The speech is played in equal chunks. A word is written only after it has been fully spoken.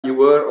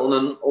were on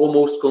an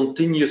almost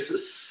continuous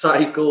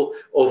cycle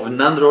of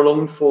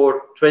nandrolone for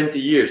 20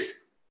 years.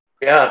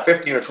 Yeah,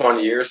 15 or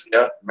 20 years.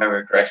 Yeah,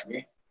 memory corrects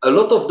me. A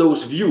lot of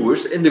those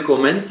viewers in the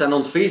comments and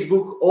on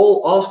Facebook all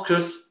ask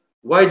us,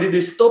 why did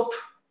he stop?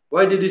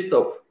 Why did he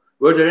stop?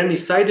 Were there any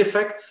side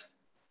effects?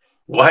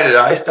 Why did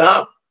I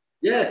stop?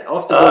 Yeah,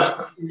 after those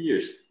 15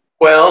 years.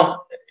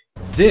 Well,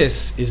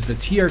 this is the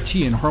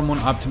TRT and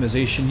Hormone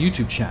Optimization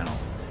YouTube channel.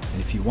 And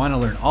if you want to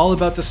learn all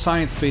about the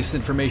science-based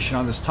information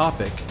on this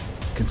topic,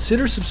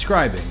 consider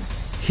subscribing,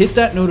 hit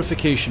that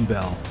notification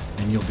bell,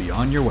 and you'll be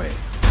on your way.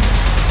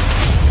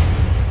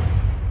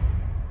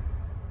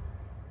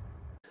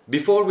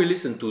 Before we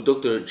listen to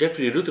Dr.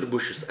 Jeffrey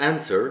Ruterbusch's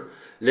answer,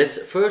 let's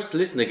first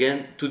listen again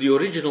to the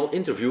original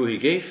interview he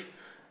gave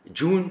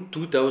June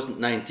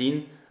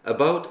 2019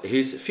 about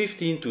his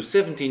 15 to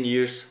 17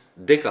 years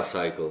Deca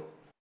cycle.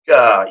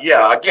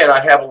 Yeah, again, I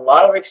have a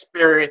lot of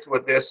experience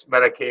with this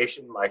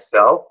medication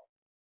myself,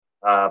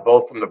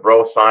 both from the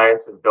bro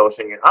science and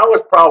dosing. And I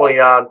was probably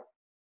on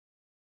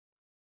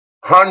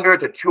 100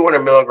 to 200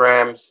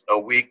 milligrams a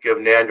week of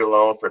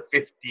nandrolone for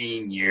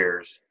 15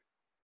 years.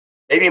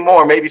 Maybe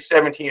more, maybe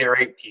 17 or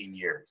 18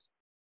 years.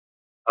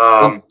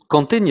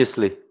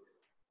 Continuously?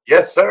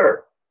 Yes,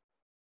 sir.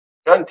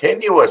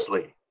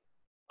 Continuously.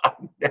 I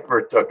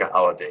never took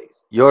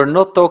holidays. You're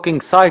not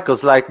talking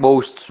cycles like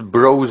most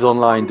bros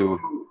online do.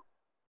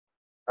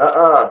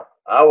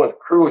 I was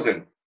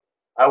cruising.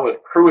 I was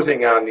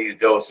cruising on these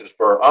doses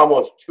for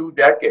almost 2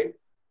 decades.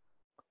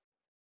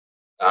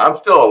 I'm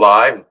still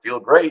alive and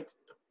feel great.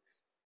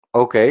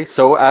 Okay,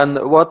 so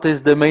and what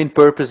is the main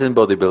purpose in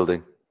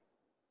bodybuilding?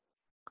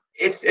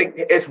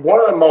 It's one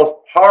of the most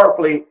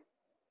powerfully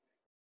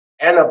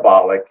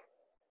anabolic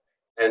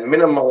and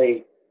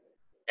minimally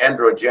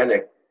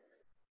androgenic,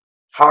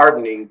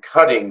 hardening,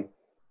 cutting,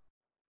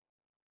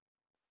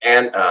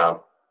 and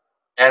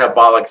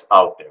anabolics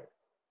out there.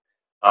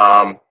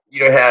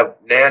 You have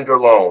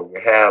nandrolone,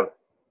 you have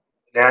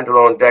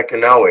Nandrolone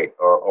Decanoate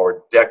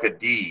or Deca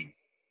D.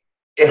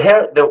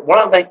 One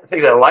of the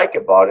things I like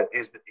about it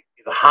is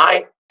a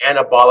high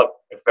anabolic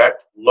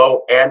effect,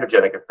 low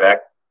androgenic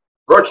effect,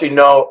 virtually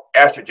no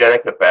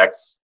estrogenic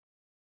effects.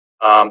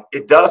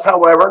 It does,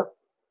 however,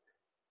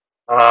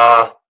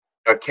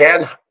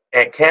 can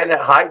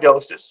at high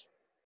doses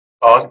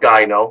cause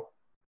gyno.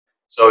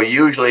 So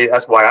usually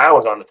that's why I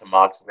was on the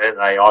tamoxifen, and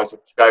I always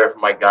prescribe it for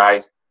my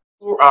guys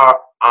who are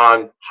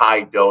on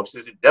high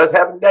doses. It does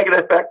have a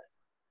negative effect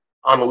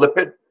on the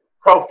lipid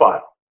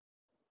profile.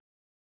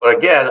 But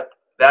again,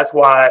 that's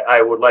why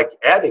I would like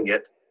adding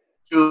it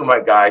to my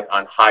guys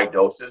on high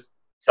doses,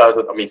 because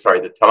of,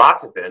 the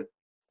tamoxifen,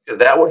 because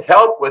that would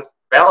help with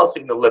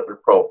balancing the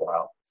lipid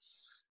profile.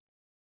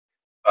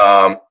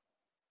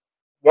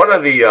 One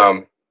of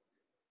the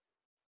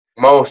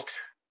most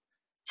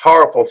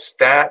powerful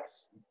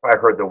stacks, I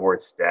heard the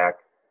word stack,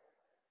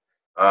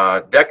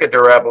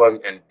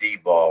 Deca and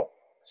D-ball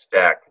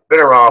stack. It's been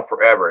around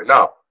forever.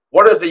 Now,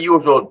 what is the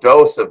usual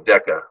dose of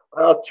Deca?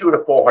 Well, 200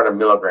 to 400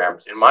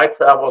 milligrams. In my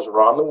travels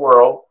around the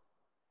world,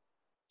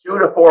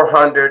 200 to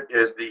 400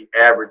 is the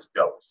average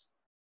dose.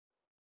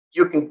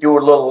 You can do a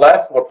little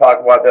less. We'll talk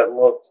about that a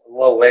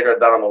little later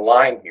down the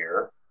line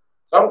here.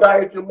 Some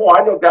guys do more.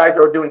 I know guys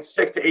that are doing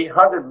 600 to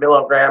 800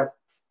 milligrams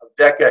of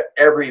Deca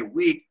every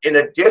week, in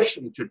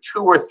addition to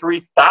 2,000 or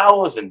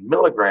 3,000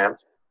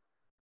 milligrams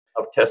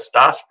of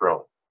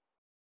testosterone.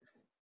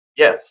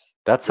 Yes,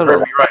 that's you heard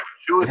me right.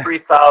 2,000 or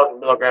 3,000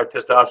 milligrams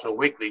of testosterone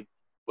weekly,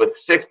 with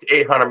 600 to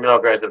 800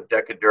 milligrams of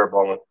Deca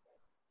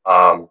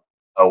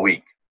a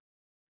week.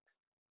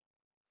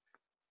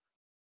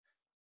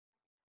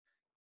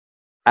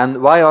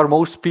 And why are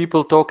most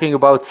people talking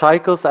about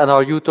cycles, and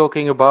are you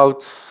talking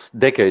about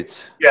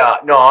decades? Yeah,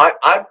 no,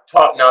 I'm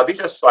talking now. These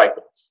are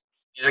cycles.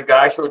 These are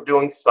guys who are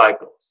doing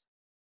cycles.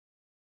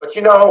 But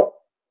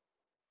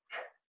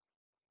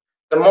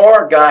the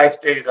more a guy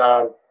stays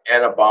on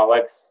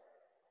anabolics,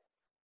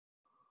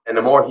 and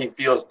the more he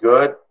feels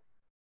good,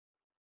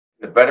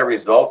 the better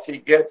results he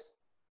gets,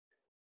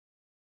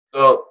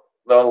 the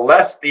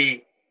less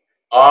the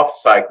off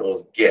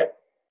cycles get,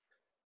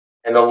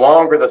 and the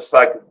longer the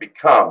cycles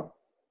become,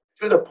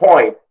 to the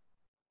point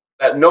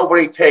that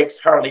nobody takes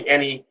hardly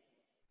any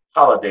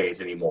holidays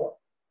anymore.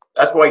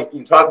 That's why you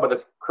can talk about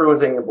this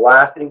cruising and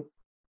blasting.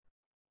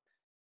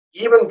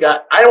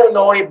 I don't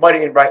know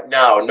anybody right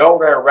now, nor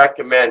would I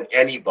recommend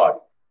anybody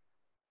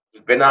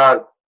who's been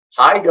on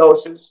high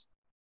doses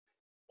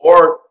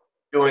or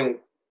doing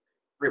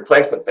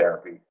replacement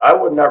therapy. I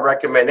would not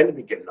recommend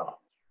anybody getting off.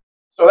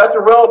 So that's a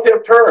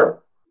relative term,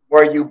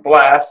 where you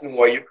blast and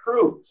where you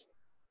cruise.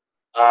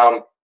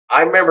 I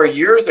remember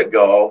years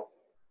ago,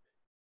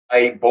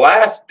 a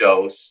blast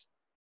dose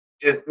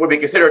would be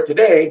considered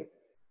today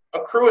a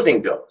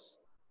cruising dose.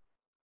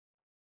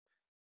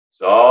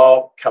 It's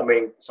all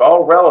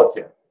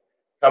relative,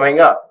 coming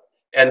up.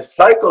 And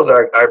cycles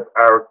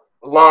are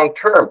long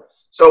term.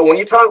 So when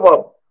you talk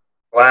about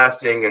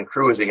blasting and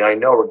cruising, I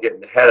know we're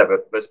getting ahead of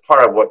it, but it's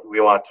part of what we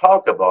want to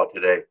talk about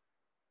today.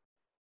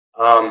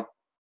 The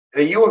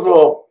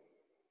usual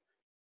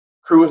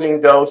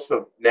cruising dose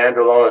of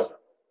nandrolone is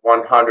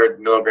 100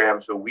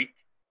 milligrams a week.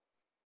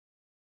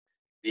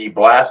 The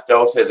blast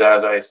dose is,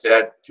 as I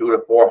said, 200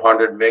 to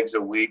 400 mgs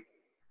a week.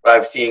 But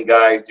I've seen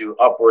guys do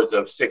upwards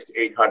of 600 to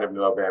 800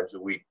 milligrams a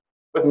week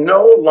with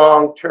no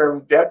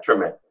long-term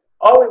detriment.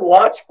 All we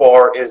watch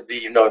for is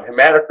the,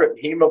 hematocrit and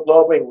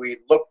hemoglobin. We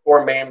look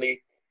for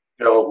mainly,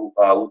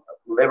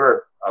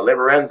 liver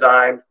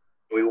enzymes.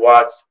 We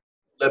watch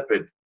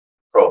lipid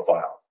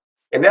profiles.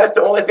 And that's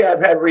the only thing I've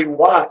had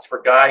rewatch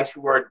for guys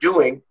who are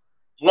doing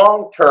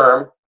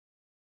long-term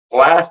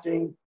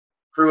blasting,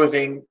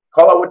 cruising,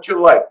 call it what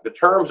you like. The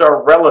terms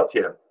are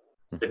relative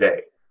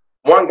today.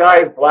 One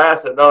guy's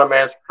blast, another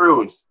man's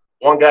cruise.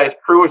 One guy's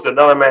cruise,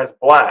 another man's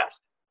blast.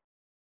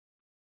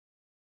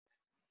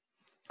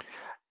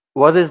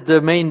 What is the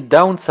main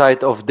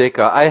downside of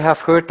Deca? I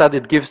have heard that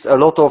it gives a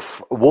lot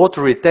of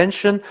water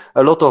retention,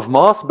 a lot of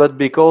mass, but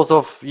because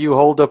of you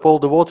hold up all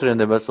the water in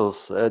the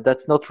muscles,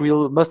 that's not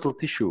real muscle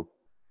tissue.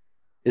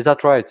 Is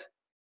that right?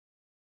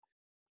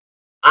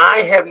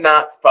 I have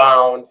not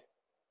found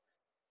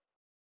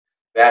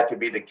that to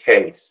be the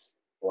case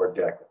for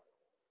Deca.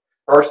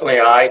 Personally,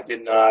 I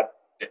did not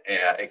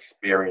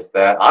experience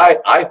that.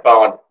 I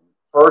found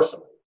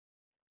personally,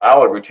 I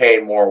would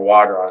retain more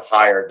water on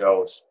higher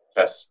dose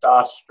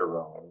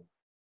testosterone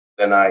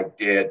than I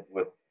did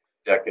with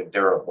Deca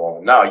Durable.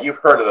 Now, you've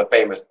heard of the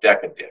famous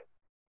Deca dip.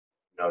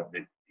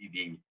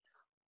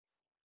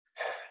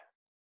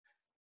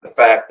 The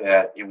fact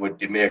that it would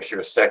diminish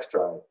your sex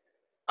drive.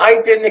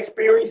 I didn't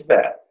experience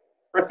that.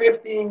 For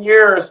 15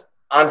 years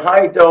on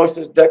high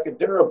doses Deca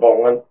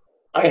Durable, and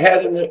I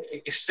had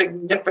a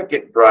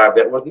significant drive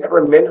that was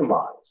never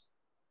minimized.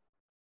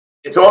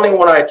 It's only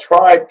when I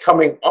tried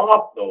coming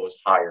off those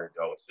higher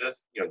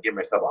doses, give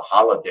myself a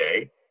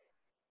holiday,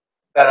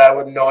 that I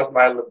would notice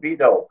my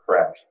libido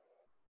crash.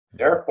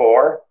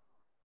 Therefore,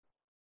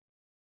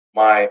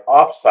 my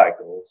off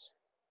cycles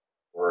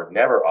were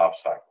never off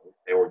cycles.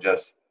 They were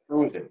just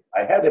cruising.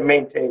 I had to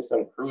maintain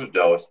some cruise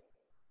dose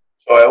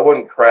so I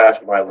wouldn't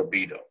crash my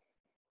libido.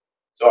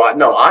 So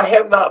no, I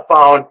have not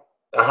found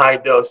the high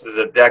doses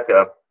of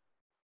Deca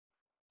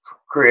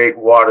create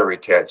water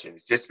retention.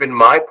 It's just been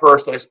my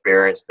personal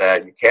experience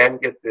that you can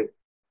get the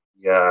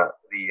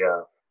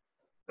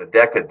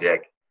Deca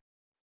dick.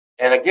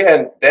 And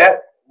again,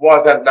 that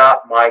wasn't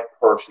not my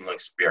personal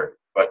experience.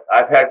 But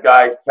I've had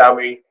guys tell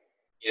me,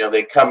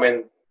 they come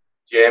in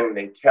gym and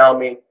they tell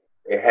me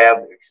they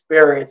have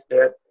experienced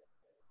it.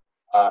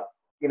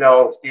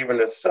 Stephen,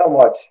 there's so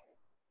much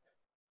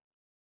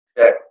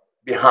that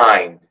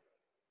behind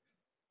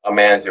a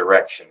man's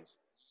erections.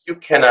 You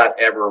cannot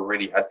ever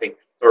really, I think,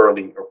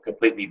 thoroughly or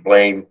completely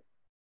blame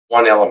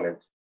one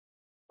element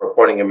for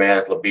putting a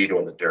man's libido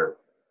in the dirt.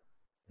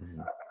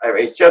 Mm-hmm. I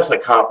mean, it's just a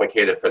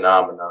complicated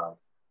phenomenon.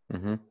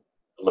 Mm-hmm.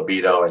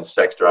 Libido and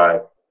sex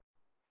drive.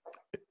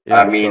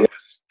 Yeah, I mean,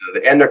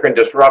 the endocrine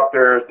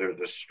disruptors, there's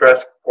the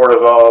stress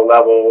cortisol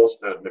levels,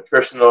 there's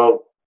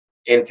nutritional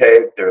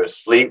intake, there's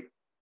sleep,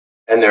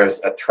 and there's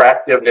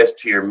attractiveness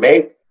to your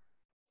mate.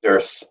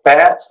 There's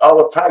spats all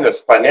the time. There's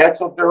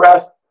financial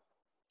duress.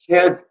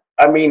 Kids,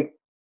 I mean,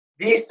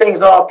 these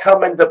things all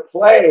come into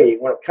play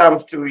when it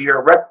comes to your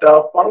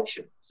erectile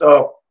function.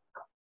 So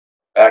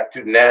back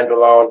to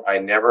nandrolone, I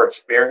never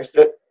experienced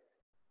it,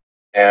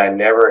 and I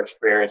never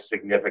experienced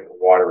significant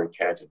water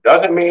retention.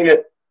 Doesn't mean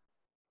it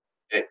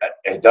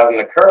doesn't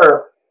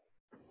occur,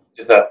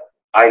 just that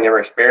I never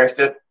experienced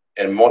it,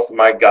 and most of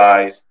my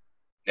guys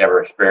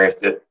never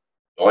experienced it.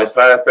 The only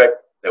side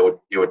effect that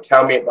they would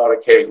tell me about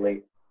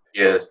occasionally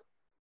is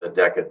the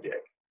Deca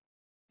dick.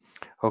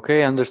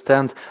 Okay, I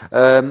understand.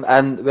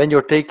 And when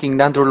you're taking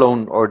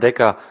nandrolone or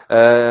Deca,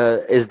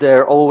 is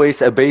there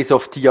always a base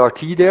of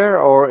TRT there,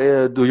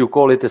 or do you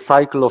call it a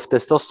cycle of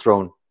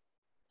testosterone?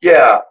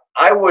 Yeah,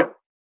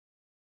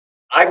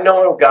 I've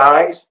known of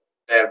guys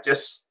that have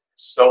just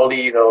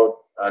solely,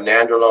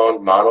 nandrolone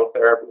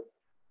monotherapy.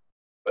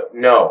 But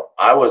no,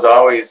 I was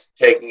always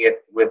taking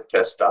it with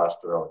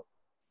testosterone.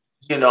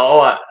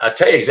 I'll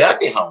tell you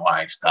exactly how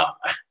I stopped.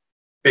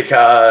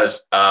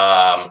 Because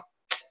I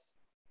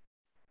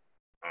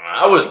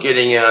was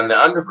getting on the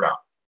underground.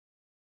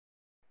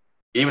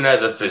 Even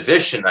as a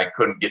physician, I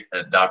couldn't get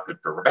a doctor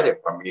to write it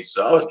for me.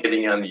 So I was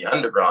getting on the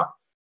underground.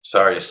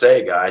 Sorry to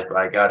say, guys, but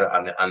I got it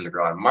on the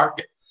underground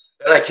market.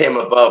 Then I came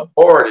above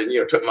board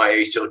and, took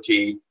my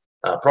HOT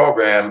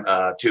program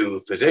to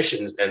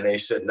physicians. And they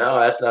said, no,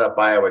 that's not a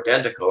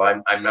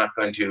bioidentical. I'm not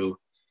going to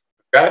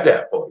grab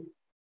that for you.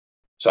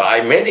 So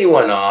I mainly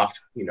went off,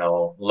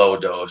 low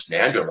dose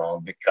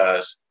nandrolone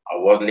because I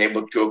wasn't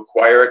able to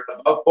acquire it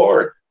above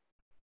board.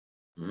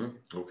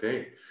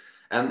 Okay.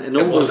 And in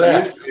all those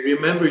years, I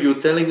remember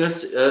you telling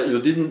us you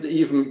didn't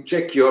even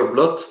check your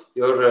blood,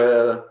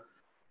 your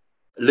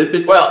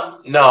lipids.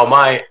 Well, no,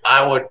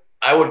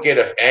 I would get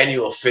an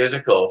annual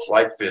physical,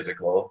 flight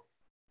physical,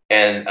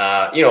 and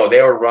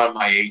they would run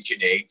my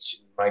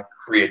H&H, my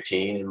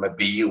creatine, and my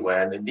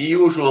BUN, and the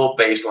usual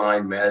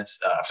baseline meds,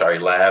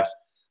 labs.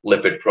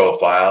 Lipid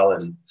profile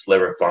and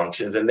liver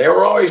functions, and they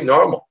were always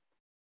normal.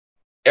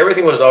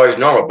 Everything was always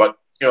normal, but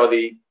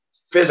the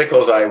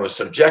physicals I was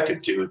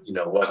subjected to,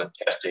 wasn't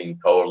testing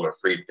total or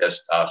free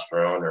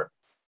testosterone or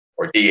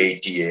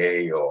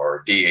DHEA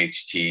or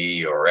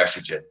DHT or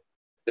estrogen.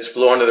 Just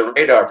flew under the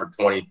radar for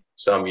 20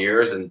 some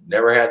years and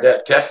never had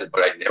that tested,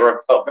 but I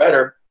never felt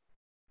better.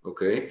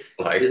 Okay.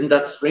 Isn't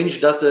that strange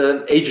that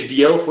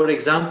HDL, for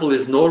example,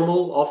 is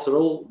normal after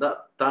all that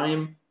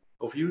time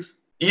of use?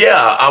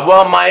 Yeah,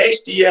 well, my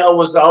HDL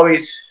was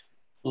always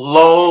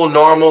low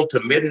normal to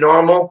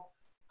mid-normal,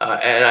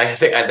 and I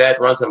think that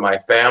runs in my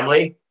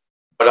family.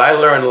 But I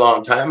learned a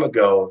long time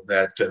ago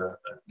that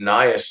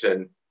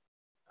niacin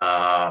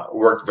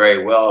worked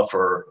very well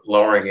for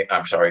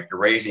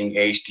raising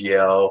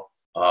HDL,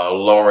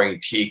 lowering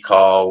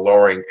TCAL,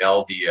 lowering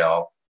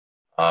LDL,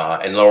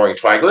 and lowering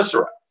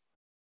triglyceride.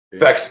 In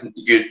fact,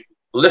 you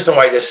listen to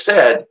what I just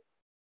said,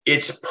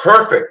 it's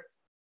perfect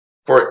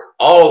for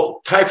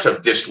all types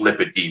of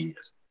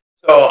dyslipidemias.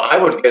 So I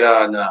would get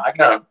on, I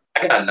got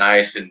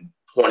niacin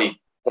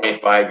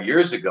 25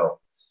 years ago.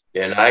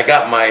 And I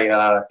got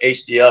my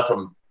HDL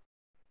from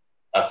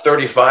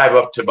 35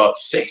 up to about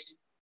 60.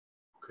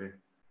 Okay.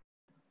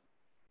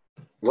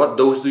 What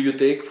dose do you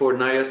take for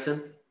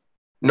niacin?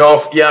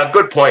 No, yeah,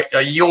 good point.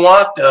 You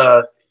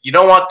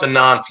don't want the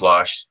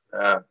non-flush.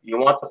 You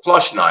want the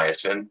flush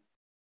niacin.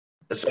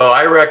 So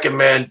I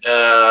recommend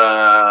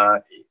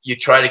you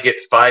try to get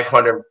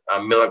 500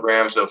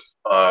 milligrams of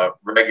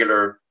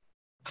regular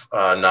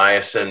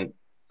niacin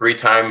 3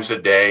 times a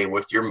day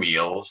with your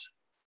meals.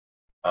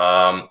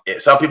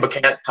 Some people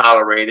can't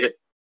tolerate it.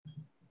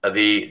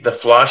 The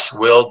flush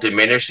will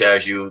diminish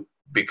as you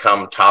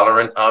become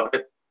tolerant of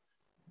it.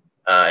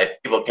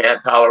 If people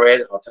can't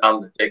tolerate it, I'll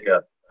tell them to take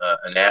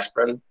an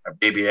aspirin, a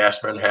baby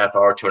aspirin, half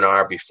hour to an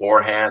hour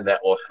beforehand.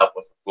 That will help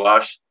with the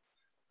flush.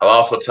 I'll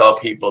also tell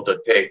people to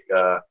take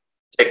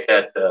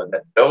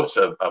that dose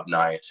of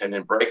niacin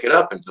and break it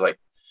up into like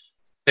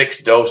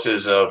 6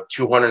 doses of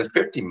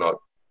 250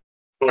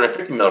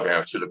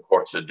 milligrams through the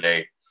course of the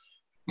day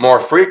more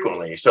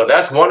frequently. So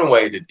that's one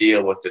way to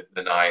deal with the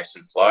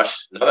niacin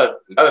flush. Another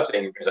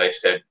thing, as I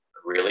said,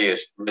 really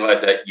is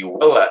realize that you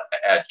will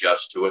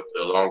adjust to it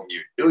the longer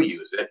you do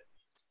use it.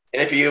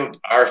 And if you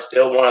are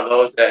still one of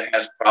those that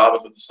has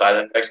problems with the side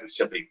effects of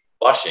simply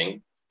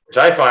flushing, which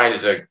I find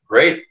is a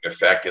great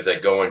effect as I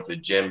go into the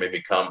gym and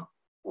become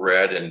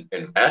red and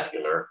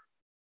vascular,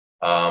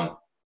 I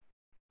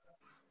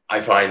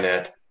find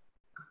that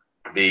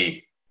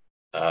the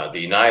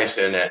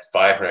niacin at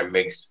 500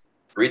 mg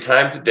 3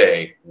 times a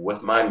day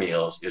with my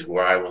meals is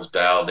where I was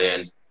dialed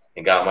in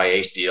and got my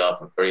HDL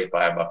from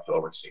 35 up to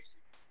over 60.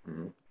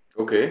 Mm-hmm.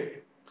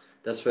 Okay,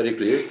 that's very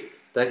clear.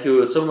 Thank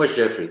you so much,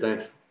 Jeffrey.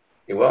 Thanks.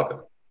 You're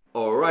welcome.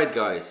 Alright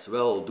guys,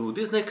 well, do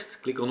this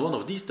next. Click on one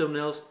of these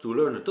thumbnails to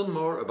learn a ton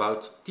more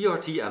about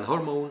TRT and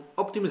hormone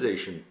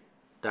optimization.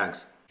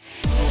 Thanks.